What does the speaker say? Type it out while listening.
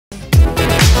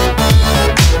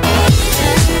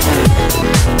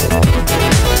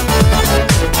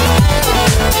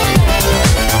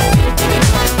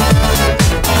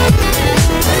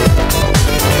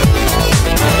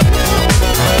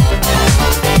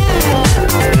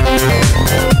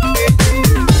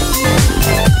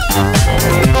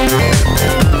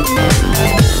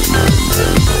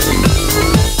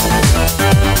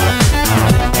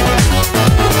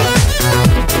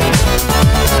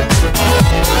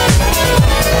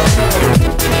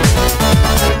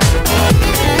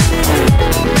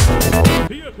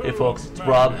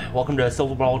Bob. Welcome to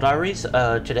Silverball Diaries.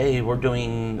 Today we're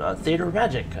doing Theater of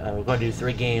Magic. We're going to do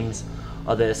 3 games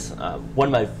of this. One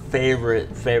of my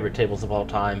favorite tables of all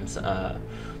times.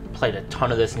 Played a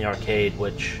ton of this in the arcade,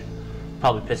 which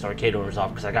probably pissed arcade owners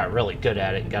off because I got really good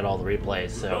at it and got all the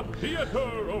replays. So the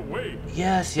theater awaits.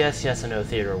 Yes, I know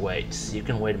theater awaits. You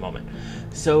can wait a moment.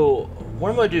 So what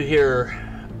I'm going to do here,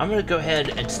 I'm going to go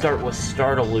ahead and start with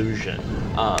Start Illusion.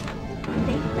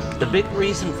 The big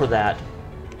reason for that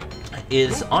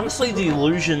is, honestly, the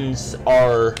illusions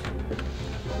are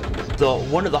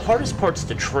one of the hardest parts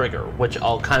to trigger, which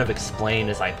I'll kind of explain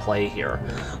as I play here.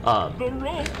 The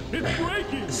rope is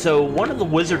breaking. So one of the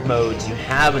wizard modes you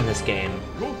have in this game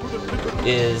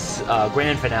is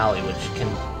Grand Finale, which can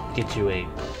get you a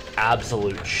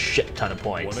absolute shit ton of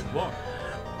points.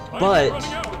 But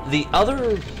the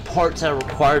other parts that are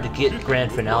required to get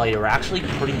Grand Finale are actually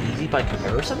pretty easy by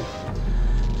comparison.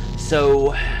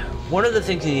 So one of the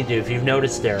things you need to do, if you've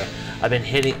noticed there, I've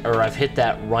hit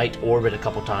that right orbit a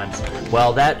couple times.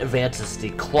 Well, that advances the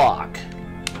clock,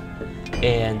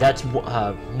 and that's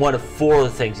one of 4 of the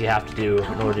things you have to do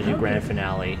in order to do Grand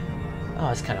Finale. Oh,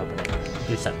 I was kind of hoping to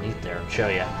do something neat there and show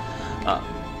you.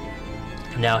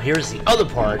 Now, here's the other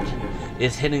part,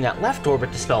 is hitting that left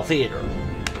orbit to spell Theater.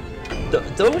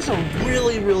 Those are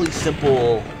really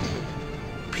simple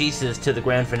pieces to the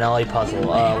Grand Finale puzzle,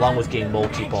 along with getting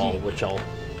multi-ball, which I'll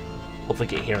hopefully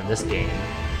get here in this game.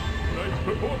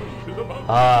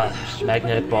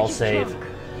 Magnetic ball save.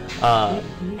 The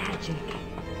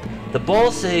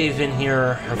ball save in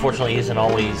here, unfortunately, isn't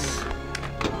always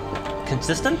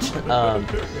consistent.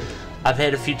 I've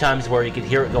had a few times where you could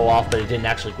hear it go off, but it didn't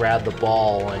actually grab the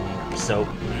ball, and so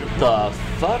the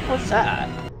fuck was that?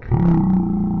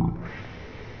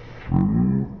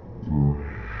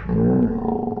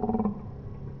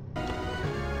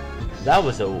 That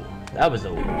was a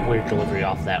weird delivery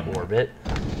off that orbit.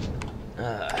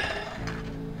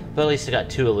 But at least I got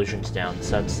 2 illusions down,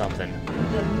 so that's something.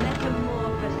 The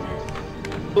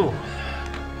metamorphosis. Ooh.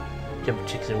 Didn't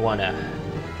particularly want to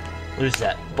lose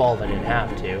that ball if I didn't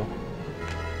have to.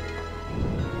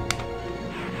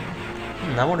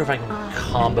 I wonder if I can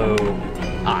combo...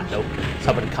 nope.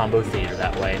 So I'm going to combo Theater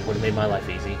that way. Would have made my life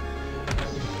easy.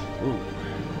 Ooh.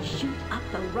 Shoot up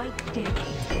the right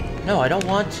staircase. No, I don't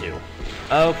want to.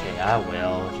 Okay, I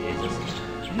will. Jesus.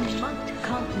 You must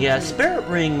concentrate. Yeah, Spirit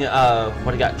Ring, when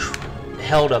I got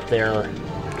held up there,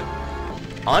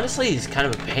 honestly, he's kind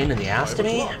of a pain in the ass to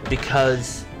me,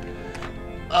 because...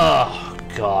 Oh,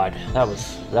 God. That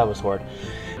was hard.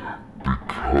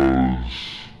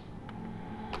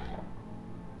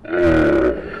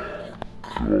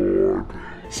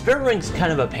 Spirit Ring's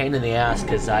kind of a pain in the ass,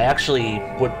 because I actually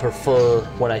would prefer,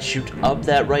 when I shoot up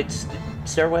that right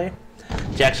stairway,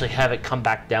 to actually have it come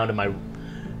back down to my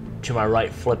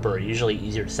right flipper. Usually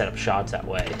easier to set up shots that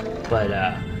way. But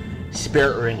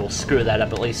Spirit Ring will screw that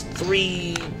up at least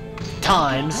 3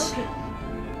 times.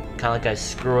 Kind of like I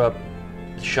screw up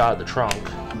the shot of the trunk.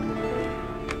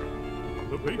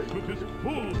 The basement is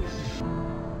full.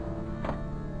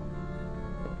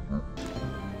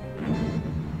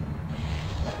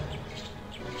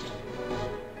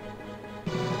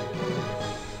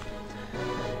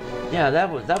 Yeah,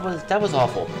 that was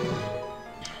awful.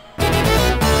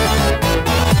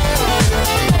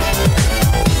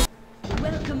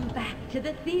 Welcome back to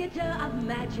the Theater of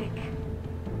Magic.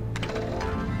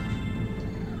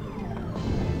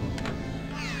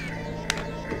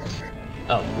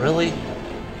 Oh, really?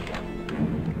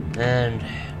 And...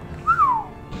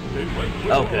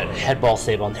 oh, good. Head ball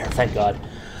save on there, thank God.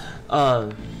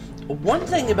 One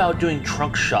thing about doing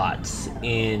trunk shots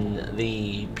in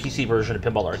the PC version of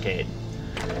Pinball Arcade,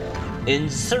 in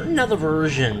certain other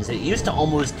versions, it used to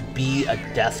almost be a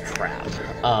death trap.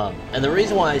 And the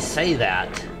reason why I say that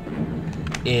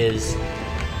is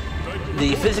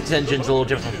the physics engine's a little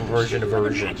different from version to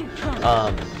version.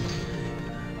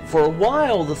 For a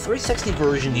while, the 360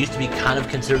 version used to be kind of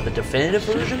considered the definitive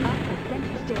version,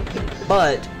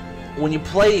 but when you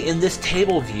play in this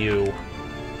table view,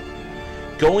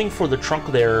 going for the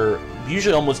trunk there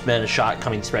usually almost meant a shot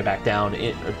coming straight back down,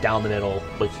 or down the middle,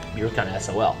 which you're kind of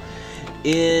SOL.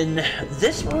 In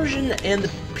this version and the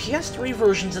PS3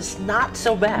 versions, it's not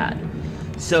so bad.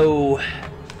 So,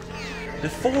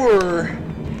 before,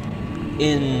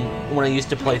 when I used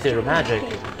to play Theater of Magic,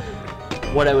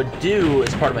 what I would do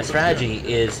as part of my strategy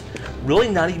is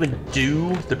really not even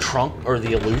do the trunk or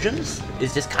the illusions,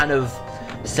 is just kind of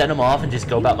set them off and just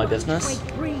go about my business.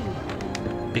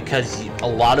 Because a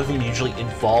lot of them usually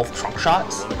involve trunk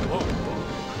shots,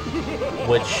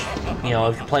 which, you know,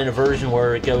 if you're playing a version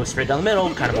where it goes straight down the middle,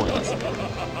 kind of pointless.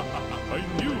 I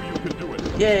knew you could do it.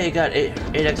 Yay, got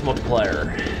 8x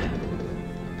multiplier.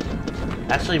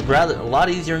 Actually, rather a lot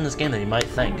easier in this game than you might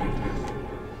think.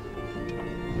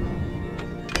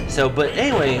 So, but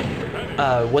anyway,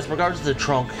 with regards to the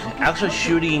trunk, actually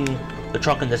shooting the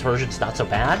trunk in this version is not so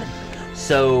bad.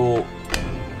 So,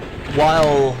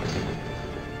 while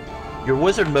your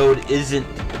wizard mode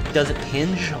doesn't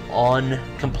hinge on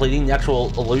completing the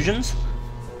actual illusions,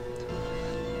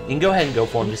 you can go ahead and go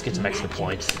for them, just get some extra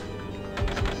points.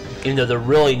 Even though they're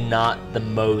really not the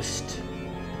most...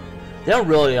 They don't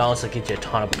really honestly get you a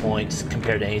ton of points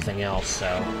compared to anything else, so...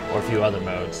 Or a few other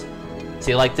modes.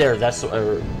 See, like there, that's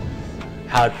how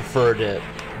I'd prefer to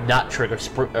not trigger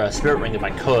Spirit Ring if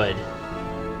I could.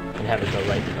 And have it go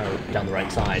right, down the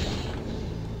right side.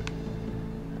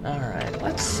 Alright,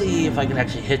 let's see if I can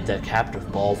actually hit the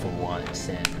captive ball for once.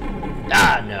 And...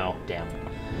 Ah, no, damn.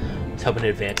 I was hoping to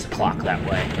advance the clock that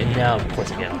way. And now, of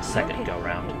course, I get on the second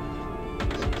go-round.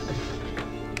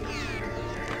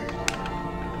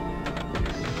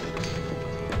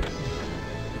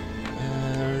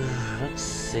 Let's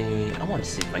see. I want to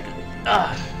see if I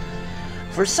can...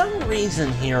 For some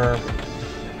reason here,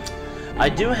 I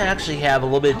do actually have a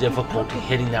little bit of difficulty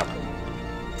hitting that...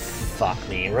 Fuck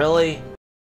me, really?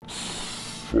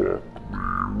 Fuck me,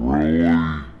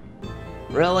 really?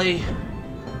 Really?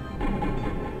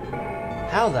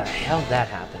 How the hell did that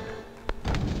happen?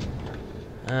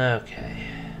 Okay.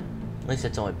 At least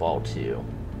it's only ball 2.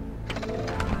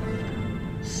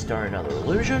 Start another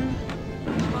illusion.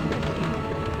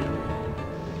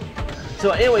 So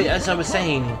anyway, as I was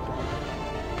saying,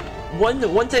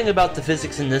 one thing about the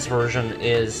physics in this version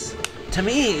is, to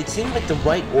me, it seems like the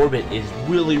right orbit is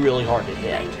really, really hard to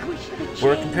hit.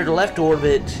 Where compared to left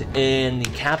orbit and the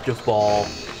captive ball,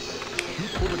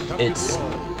 it's,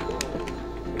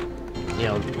 you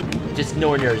know, just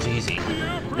nowhere near as easy.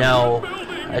 Now,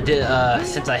 I did,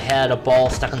 since I had a ball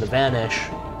stuck in the vanish,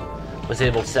 was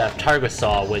able to set up target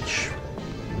saw, which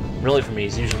really for me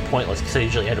is usually pointless because I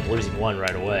usually end up losing one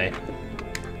right away.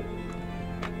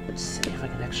 Let's see if I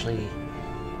can actually,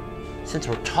 since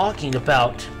we're talking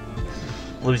about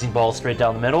losing balls straight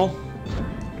down the middle,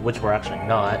 which we're actually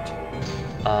not,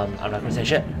 I'm not gonna say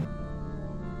shit.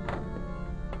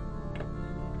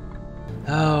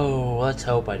 Oh, let's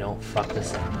hope I don't fuck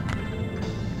this up.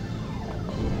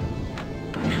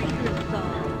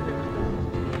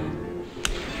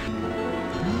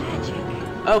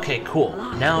 Okay, cool.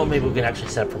 Now maybe we can actually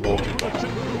set up for multi-ball.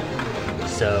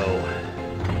 So...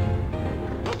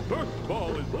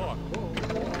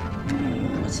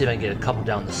 Let's see if I can get a couple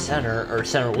down the center, or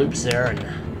center loops there, and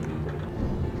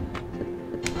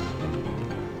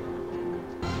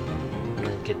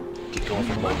then get going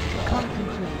for multi-ball.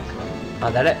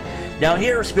 That it. Now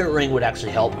here, Spirit Ring would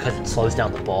actually help because it slows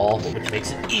down the ball, which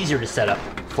makes it easier to set up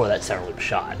for that center loop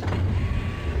shot.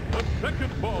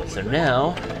 So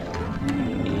now,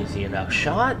 easy enough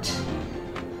shot.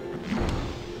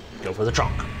 Go for the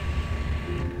trunk.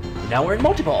 Now we're in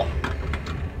multi-ball.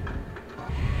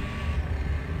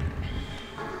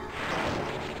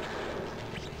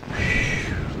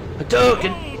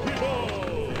 Hadouken!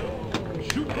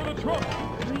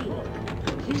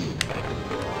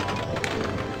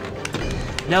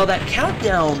 Now that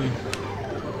countdown,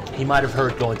 you might have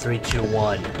heard going 3, 2,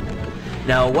 1.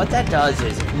 Now what that does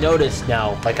is, notice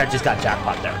now, like I just got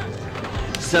jackpot there.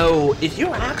 So if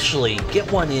you actually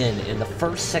get one in the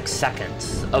first 6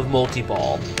 seconds of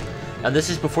multi-ball, and this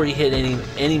is before you hit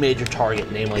any major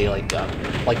target, namely like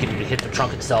if you hit the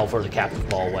trunk itself or the captive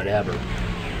ball, whatever.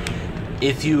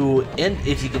 If you can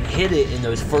hit it in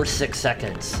those first 6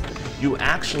 seconds, you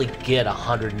actually get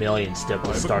 100 million instead of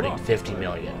the starting 50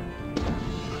 million.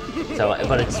 So,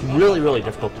 but it's really, really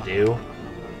difficult to do.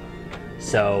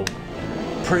 So,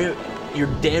 you're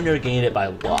damn near getting it by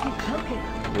luck,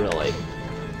 really.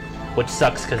 Which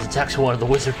sucks because it's actually one of the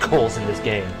wizard goals in this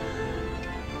game.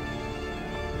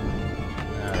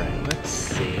 Alright, let's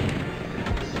see.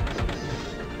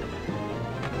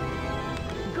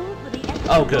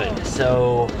 Oh, good.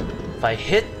 So, if I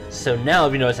hit... So now,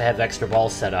 if you notice, I have extra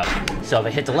balls set up. So if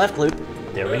I hit the left loop,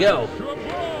 there we go.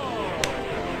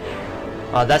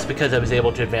 That's because I was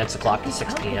able to advance the clock to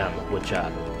 6 p.m., which,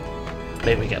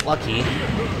 maybe we get lucky.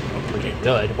 We get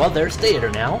good. Well, there's theater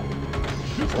now.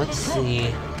 So let's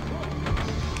see.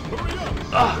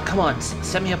 Oh, come on.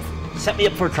 Set me up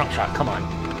for a trunk shot. Come on.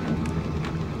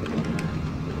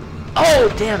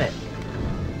 Oh, damn it.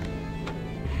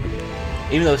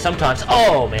 Even though sometimes,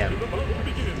 oh man.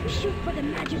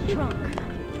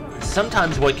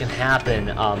 Sometimes what can happen,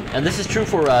 and this is true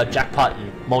for jackpot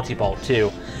and multi-ball too,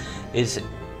 is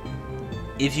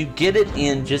if you get it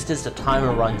in just as the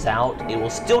timer runs out, it will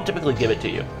still typically give it to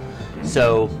you.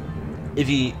 So,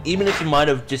 even if you might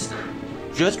have just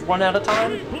run out of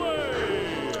time,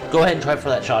 go ahead and try for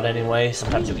that shot anyway.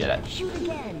 Sometimes you'll get it. Shoot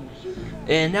again.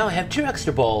 And now I have 2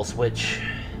 extra balls, which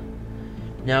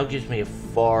now gives me a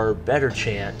far better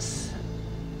chance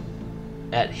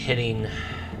at hitting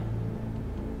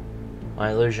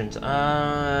my illusions.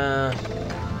 I'm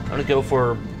gonna go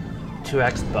for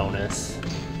 2x bonus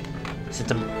since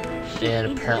I'm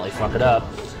and apparently fuck it up.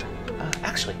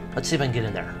 Actually, let's see if I can get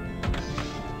in there.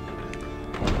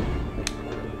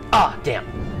 Ah, damn.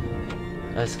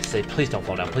 I was gonna say, please don't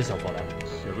fall down. Please don't fall down.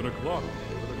 7 o'clock.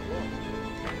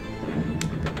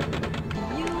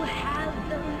 You have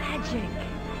the magic.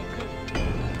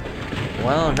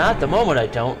 Well, not at the moment I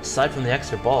don't, aside from the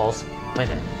extra balls. Wait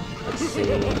a minute. Let's see.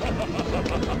 Let's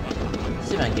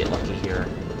see if I can get lucky here.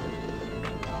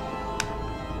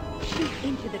 Shoot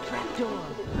into the trapdoor.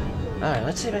 Alright,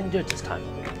 let's see if I can do it this time.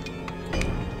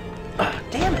 Ah,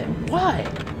 damn it! Why?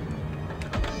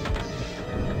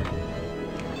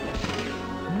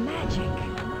 Magic.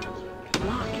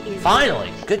 Lock is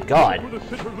Finally! Good God!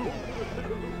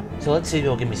 So let's see if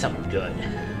it'll give me something good.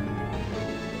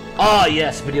 Ah,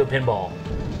 yes, video pinball.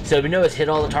 So we know it's hit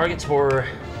all the targets for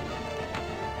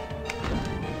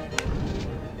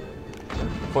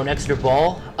an extra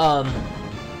ball.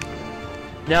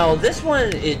 Now this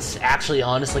one, it's actually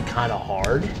honestly kind of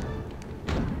hard.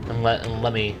 And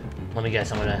let me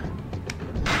guess. I'm gonna.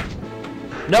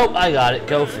 Nope, I got it.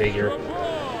 Go figure.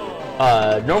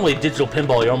 Normally digital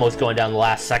pinball, you're almost going down the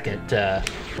last second to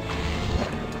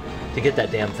get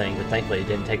that damn thing, but thankfully it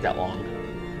didn't take that long.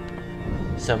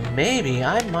 So maybe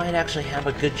I might actually have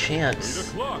a good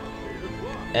chance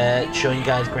at showing you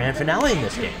guys grand finale in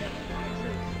this game.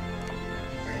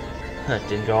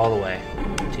 Didn't go all the way.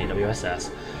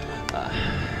 TWSS.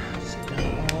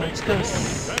 Let's go.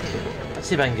 Let's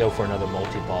see if I can go for another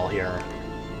multi-ball here.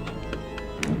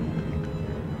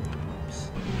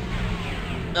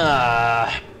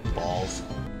 Balls.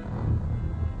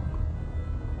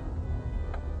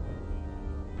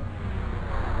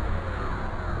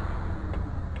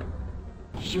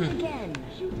 shoot again.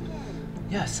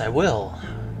 Yes, I will.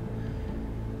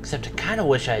 Except I kind of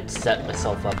wish I had set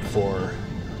myself up for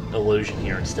illusion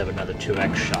here instead of another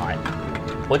 2x shot.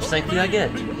 Which thankfully I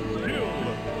get.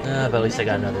 But at least I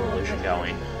got another illusion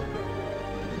going.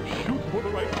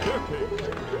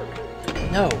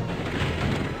 No.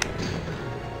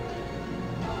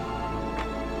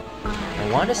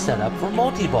 I want to set up for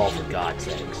multi-ball, for God's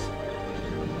sakes.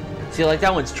 See, like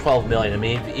that one's 12 million. I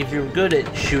mean, if you're good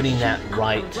at shooting that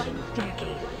right,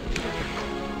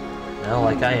 well,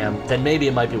 like I am, then maybe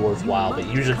it might be worthwhile, but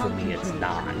usually for me it's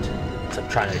not. So I'm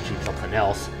trying to achieve something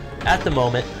else at the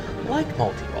moment, like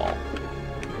multi-ball.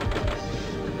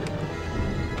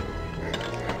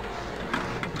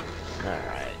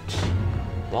 Alright.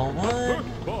 Ball one.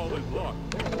 Ball is locked.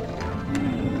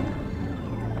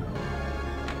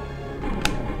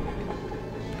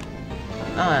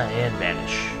 And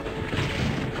vanish.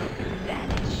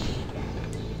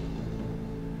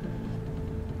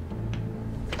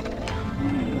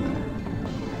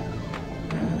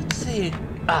 Let's see.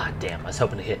 Ah, damn! I was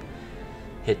hoping to hit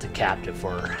the captive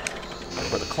for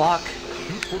the clock.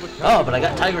 Oh, but I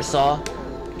got Tiger Saw.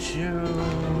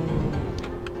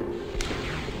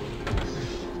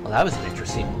 Well, that was an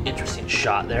interesting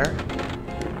shot there.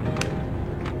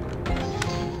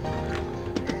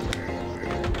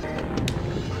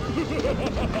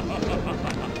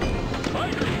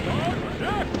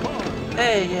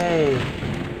 Hey, yay!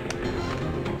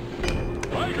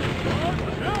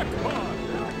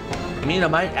 I mean, I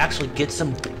might actually get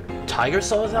some Tiger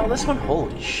Saws out of this one?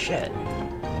 Holy shit.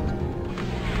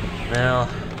 Well,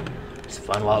 it's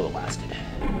fun while it lasted.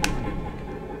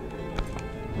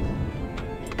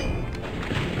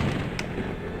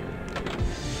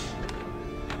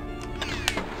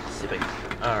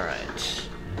 Alright.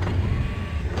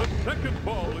 The second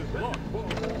ball is locked.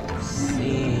 Let's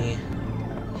see.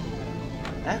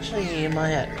 Actually, am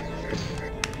I at...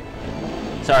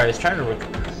 Sorry, I was trying to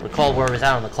recall where I was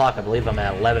at on the clock. I believe I'm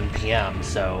at 11 p.m.,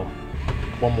 so...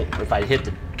 if I hit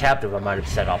the captive, I might have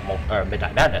set off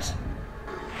Midnight Madness.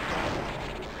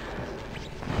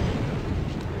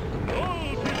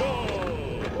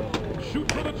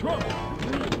 Shoot for the trunk.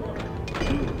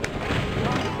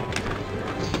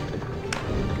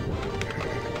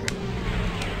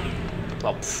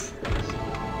 Well, pff.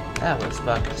 That was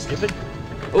fucking stupid.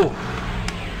 Ooh.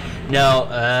 No,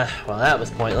 well, that was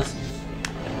pointless.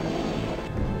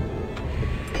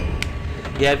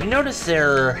 Yeah, if you notice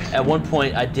there, at one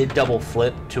point I did double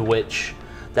flip, to which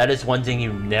that is one thing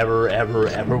you never, ever,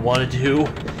 ever want to do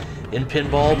in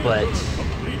pinball, but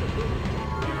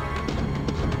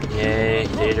Yay,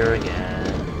 theater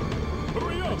again.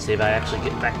 Let's see if I actually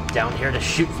get back down here to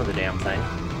shoot for the damn thing.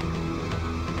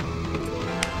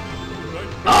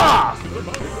 Ah!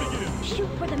 Shoot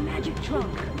for the magic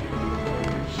trunk.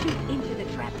 Shoot into the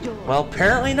trapdoor. Well,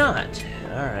 apparently not.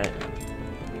 Alright.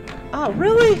 Oh,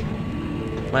 really?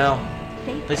 Well,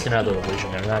 at least another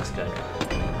illusion there. That's good.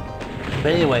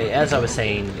 But anyway, as I was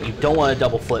saying, you don't want to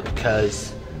double flip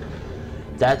because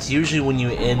that's usually when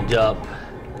you end up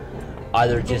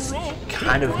either just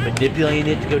kind of manipulating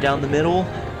it to go down the middle,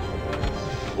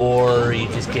 or you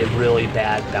just get really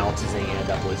bad bounces and you end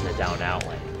up losing it down and out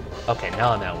lane. Okay,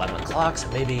 now I'm at 11 o'clock, so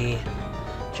maybe,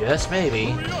 just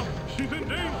maybe,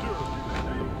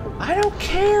 I don't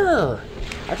care!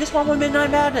 I just want my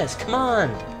Midnight Madness, come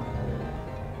on!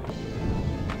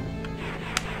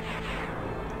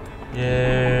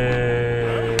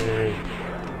 Yay!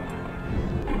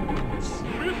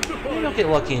 Maybe I'll get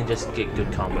lucky and just get good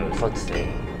combos, let's see.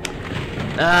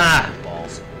 Ah!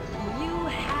 Balls. You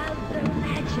have the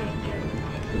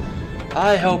magic.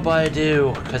 I hope I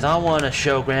do, because I want to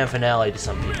show Grand Finale to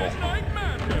some people.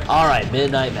 Alright,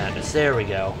 Midnight Madness, there we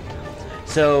go.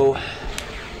 So,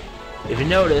 if you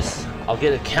notice, I'll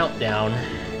get a countdown.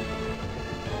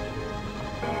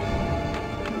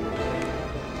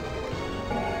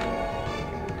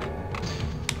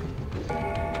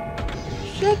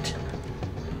 Shit!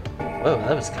 Whoa,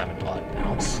 that was kind of an odd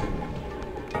bounce.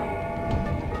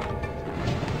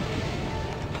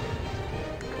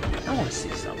 I want to see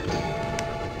something.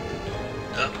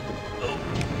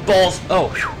 Balls! Oh,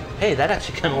 whew. Hey, that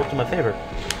actually kind of worked in my favor.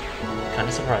 Kind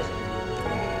of surprising.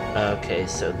 Okay,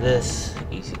 so this,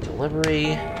 easy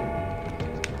delivery.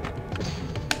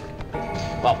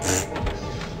 Well,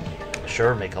 pfft.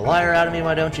 Sure, make a liar out of me,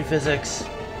 why don't you, physics?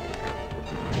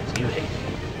 You hate me.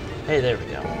 Hey, there we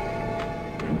go.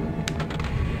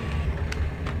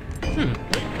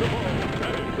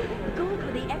 Go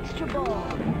for the extra ball.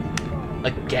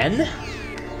 Again?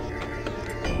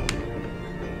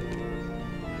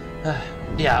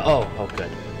 Yeah, oh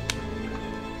good.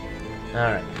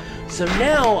 Alright. So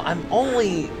now I'm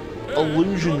only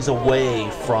illusions away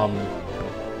from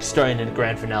starting in the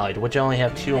grand finale, to which I only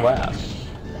have 2 left.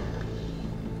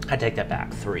 I take that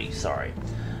back, 3, sorry.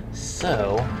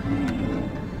 So...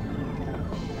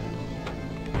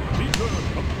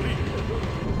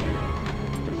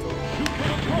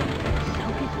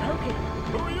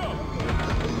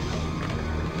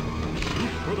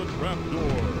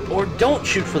 Or don't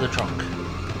shoot for the trunk.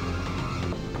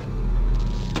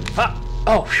 Ah!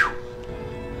 Oh, phew.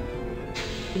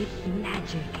 It's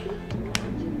magic.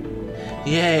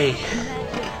 Yay!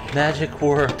 Magic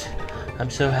worked. I'm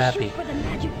so happy. Shoot for the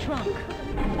magic trunk.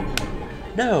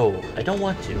 No, I don't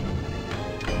want to.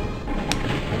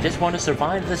 I just want to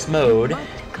survive this mode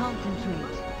Must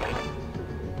concentrate.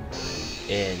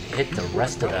 and hit the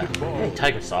rest of the... Hey,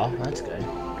 Tiger Saw. That's good.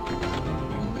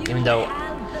 You Even though...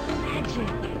 have the magic.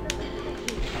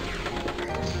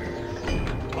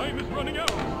 Time is running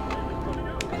out.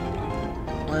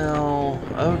 Well,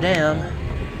 oh damn.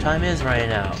 Time is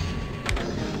running out.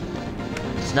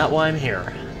 It's not why I'm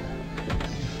here.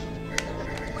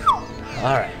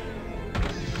 Alright.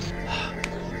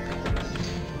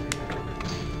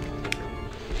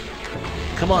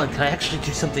 Come on, can I actually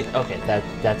do something? Okay,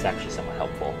 that's actually somewhat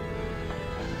helpful.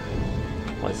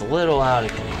 Was a little out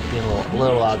of being a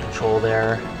little out of control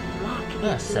there.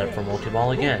 Ah, set up for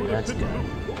multi-ball again. That's good.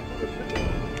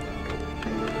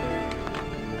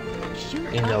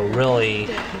 You know, really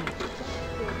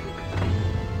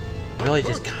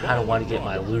just kind of want to get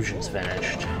my illusions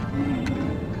finished.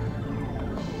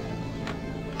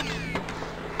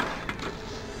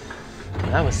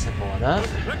 That was simple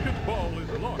enough.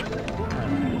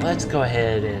 Alright, let's go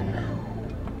ahead and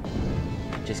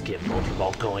just get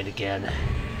multi-ball going again.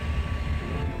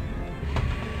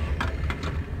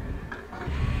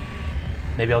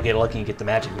 Maybe I'll get lucky and get the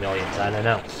magic millions, I don't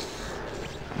know.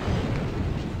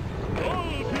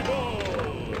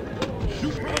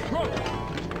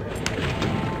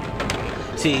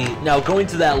 See, now going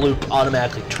through that loop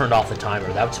automatically turned off the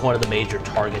timer. That was one of the major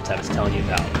targets I was telling you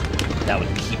about. That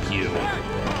would keep you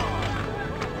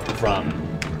from...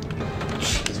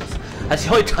 Jesus. That's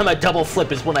the only time I double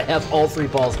flip is when I have all 3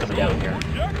 balls coming down here.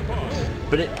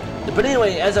 But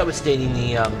anyway, as I was stating,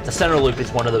 the center loop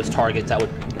is one of those targets that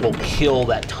will kill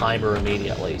that timer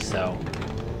immediately, so...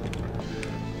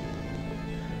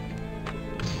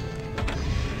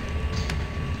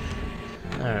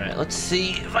 Alright, let's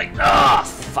see if I... Ah,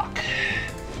 fuck.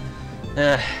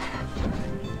 At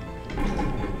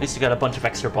least I got a bunch of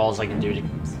extra balls I can do to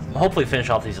hopefully finish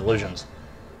off these illusions.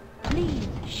 Please,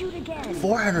 shoot again.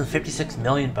 456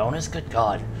 million bonus? Good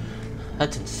God.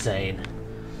 That's insane.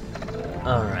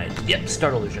 Alright. Yep,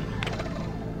 start illusion.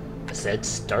 I said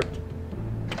start.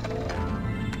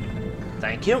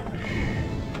 Thank you.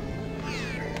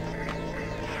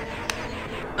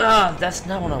 Ah, that's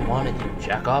not what I wanted, you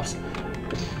jackoffs.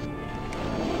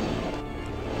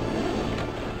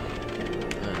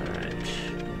 Alright.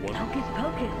 Hocus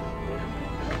pocus.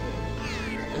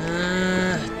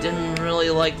 Didn't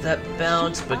really like that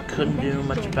bounce, but couldn't do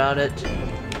much about it.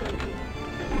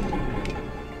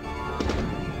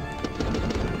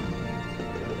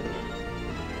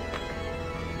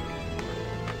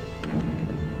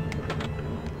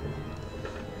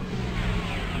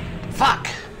 Fuck!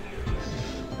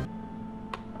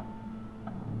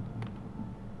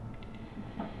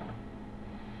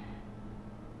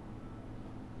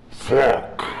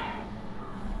 Fuck.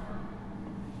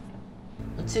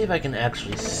 Let's see if I can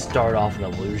actually start off an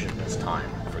illusion this time,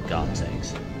 for God's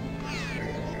sakes.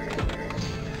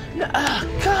 No,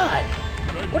 God!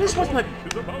 What is with my...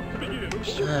 Is about to begin.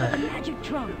 Shoot for the magic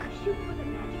trunk. Shoot for the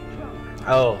magic trunk.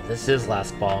 Oh, this is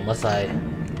last ball, unless I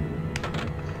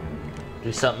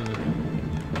do something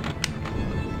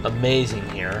amazing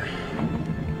here.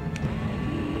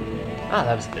 Ah,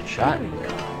 that was a good shot.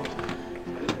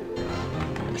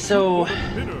 So...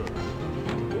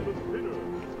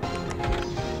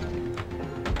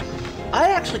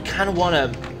 I actually kind of want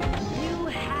to... You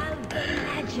have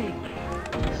magic.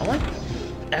 I want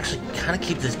to actually kind of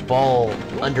keep this ball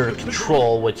under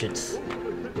control, which it's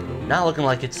not looking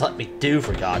like it's let me do,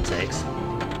 for God's sakes.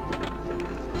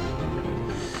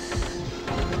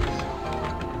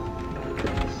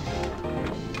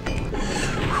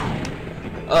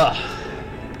 Ugh.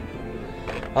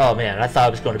 Oh man, I thought I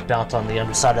was going to bounce on the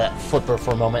underside of that flipper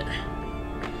for a moment.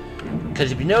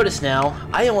 Because if you notice now,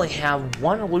 I only have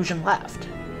one illusion left.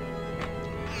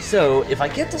 So, if I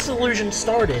get this illusion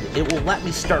started, it will let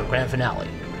me start Grand Finale.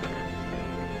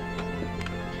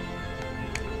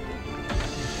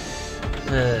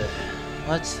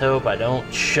 Let's hope I don't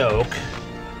choke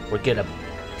or get a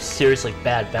seriously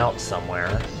bad bounce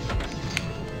somewhere.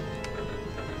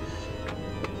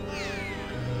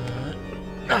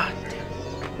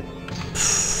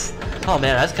 Oh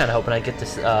man, I was kind of hoping I'd get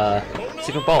this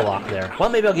secret ball lock there. Well,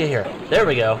 maybe I'll get here. There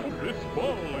we go. This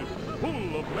ball is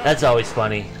full of That's always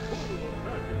funny.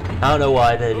 I don't know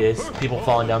why that is. People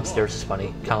falling downstairs is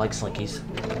funny. Kind of like slinkies.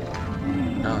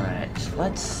 Alright,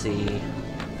 let's see.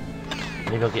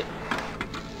 Maybe I'll get...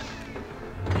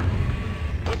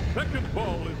 the second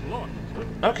ball is locked.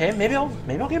 Okay, maybe I'll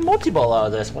get multi-ball out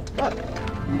of this. What the fuck?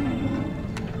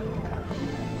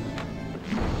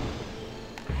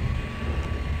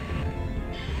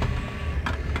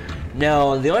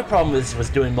 No, the only problem was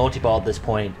doing multi-ball at this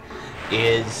point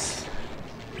is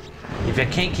if I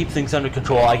can't keep things under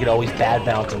control, I could always bad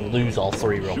bounce and lose all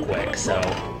three real quick. So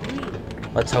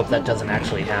let's hope that doesn't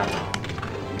actually happen.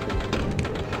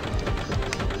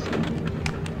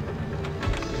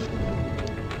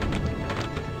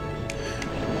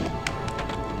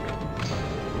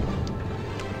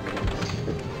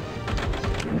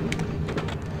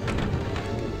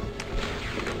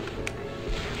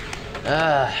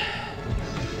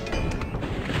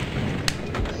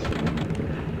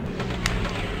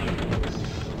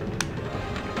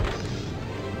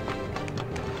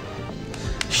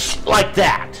 Like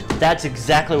that! That's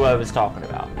exactly what I was talking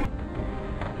about.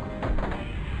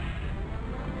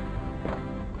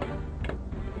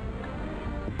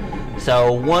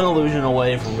 So, one illusion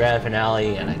away from Grand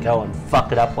Finale, and I go and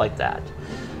fuck it up like that.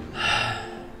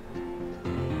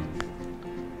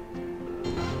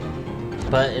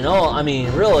 But in all, I mean,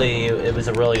 really, it was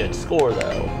a really good score,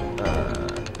 though.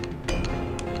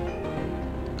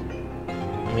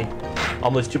 I mean,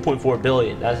 almost 2.4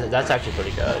 billion. That's actually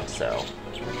pretty good, so...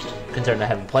 Considering I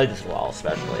haven't played this in a while,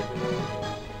 especially.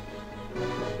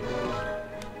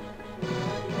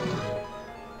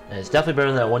 And it's definitely better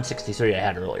than that 163 I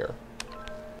had earlier.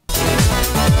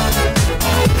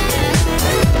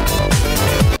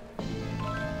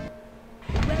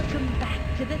 Welcome back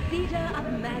to the Theater of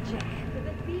Magic.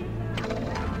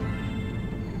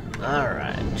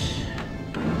 Alright.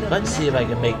 Let's see if I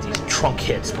can make these trunk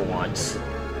hits for once.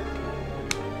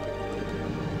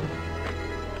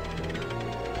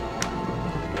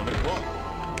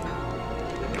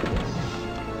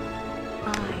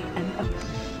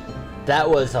 That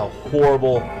was a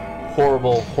horrible,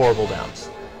 horrible, horrible bounce.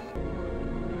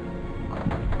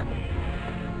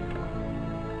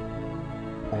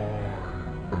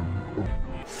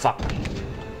 Fuck me.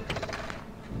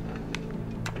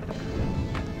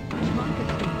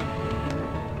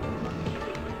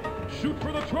 Shoot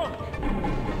for the trunk.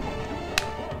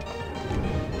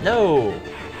 No!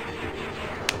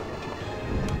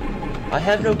 I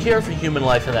have no care for human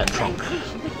life in that trunk.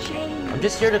 Vanquish the chain. I'm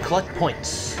just here to collect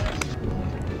points.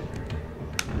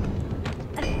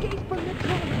 Escape from the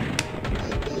trunk.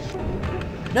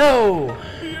 No!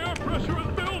 The air pressure is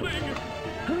building!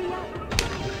 Hurry up.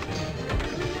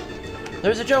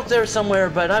 There's a joke there somewhere,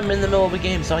 but I'm in the middle of a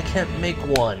game, so I can't make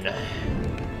one.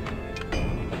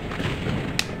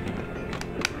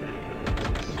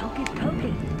 Hocus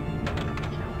pocus.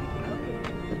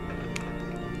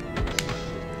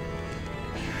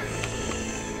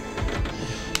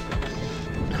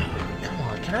 Come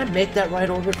on, can I make that right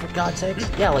orbit for God's sakes?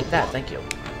 Yeah, like that, thank you.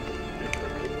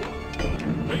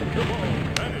 Make the ball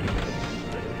vanish!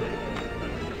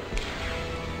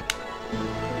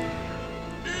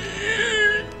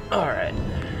 Alright.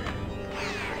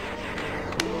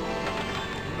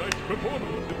 Tonight's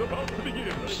performance is about to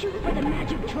begin! Shoot for the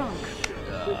magic trunk.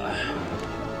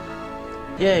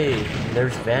 Yay,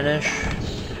 there's Vanish.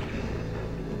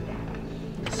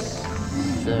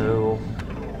 So...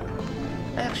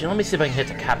 Actually, let me see if I can hit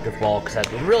the captive ball, because I'd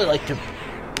really like to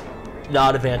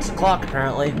not advance the clock,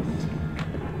 apparently.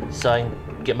 So I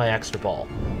can get my extra ball.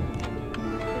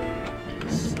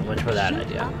 So much for that Shoot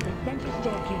idea. up the center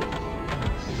staircase.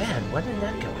 Man, when did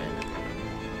that go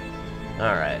in?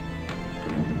 Alright.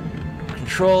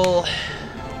 Control,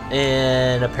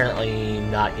 and apparently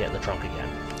not get in the trunk again.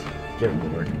 Dear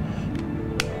Lord.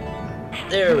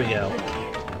 There we go.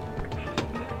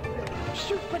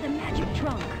 Shoot for the magic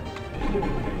trunk.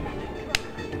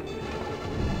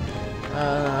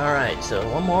 Alright, so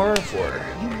one more for...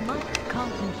 You must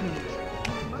concentrate.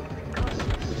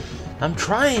 I'm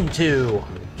trying to!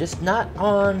 Just not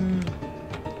on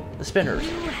the spinners.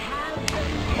 You have the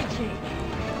magic.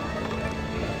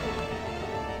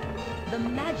 The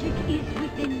magic is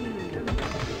within you.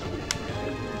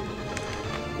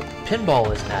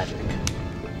 Pinball is magic.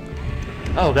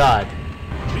 Oh god.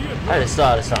 I just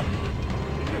thought of something.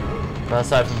 Well,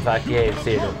 aside from the fact, yay,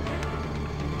 theater.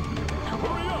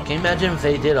 Can you imagine if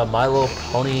they did a My Little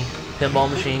Pony pinball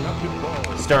machine?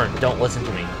 Stern, don't listen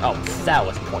to me. Oh, that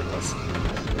was pointless.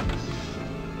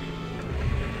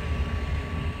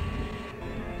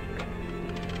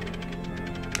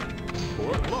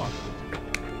 4 o'clock.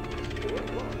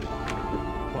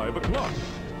 5 o'clock.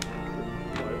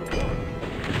 5 o'clock.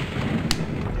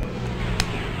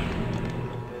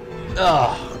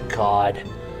 Oh, God.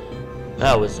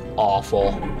 That was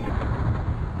awful.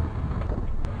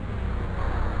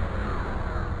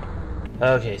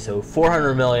 Okay, so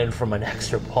 400 million from an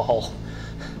extra ball.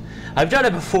 I've done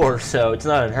it before, so it's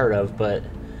not unheard of, but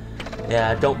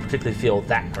yeah, I don't particularly feel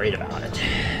that great about it.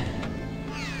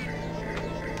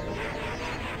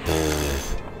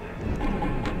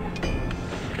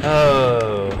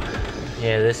 Oh,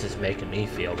 yeah, this is making me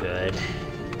feel good.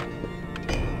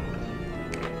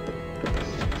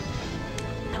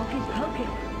 Hocus pocus.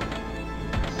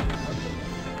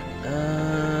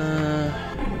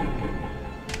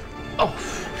 Oh,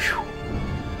 phew.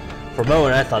 For a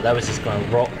moment I thought that was just going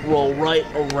to roll right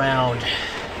around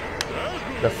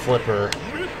the flipper.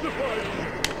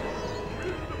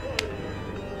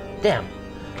 Damn.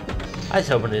 I was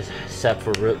hoping to set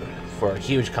for a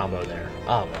huge combo there.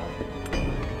 Oh well.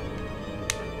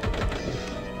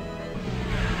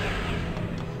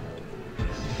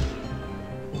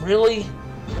 Really?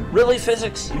 Really,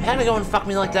 physics? You had to go and fuck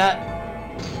me like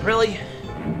that? Really?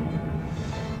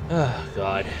 Oh,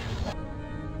 God.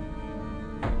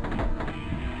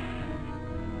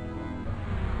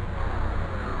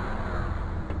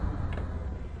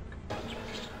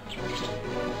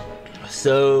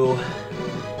 So,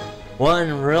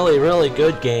 one really, really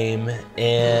good game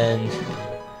and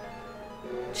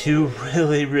two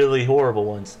really, really horrible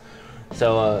ones.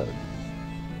 So,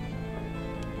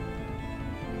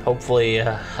 hopefully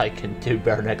I can do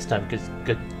better next time, because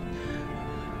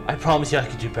I promise you I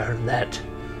can do better than that.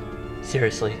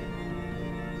 Seriously.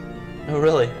 No,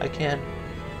 really, I can.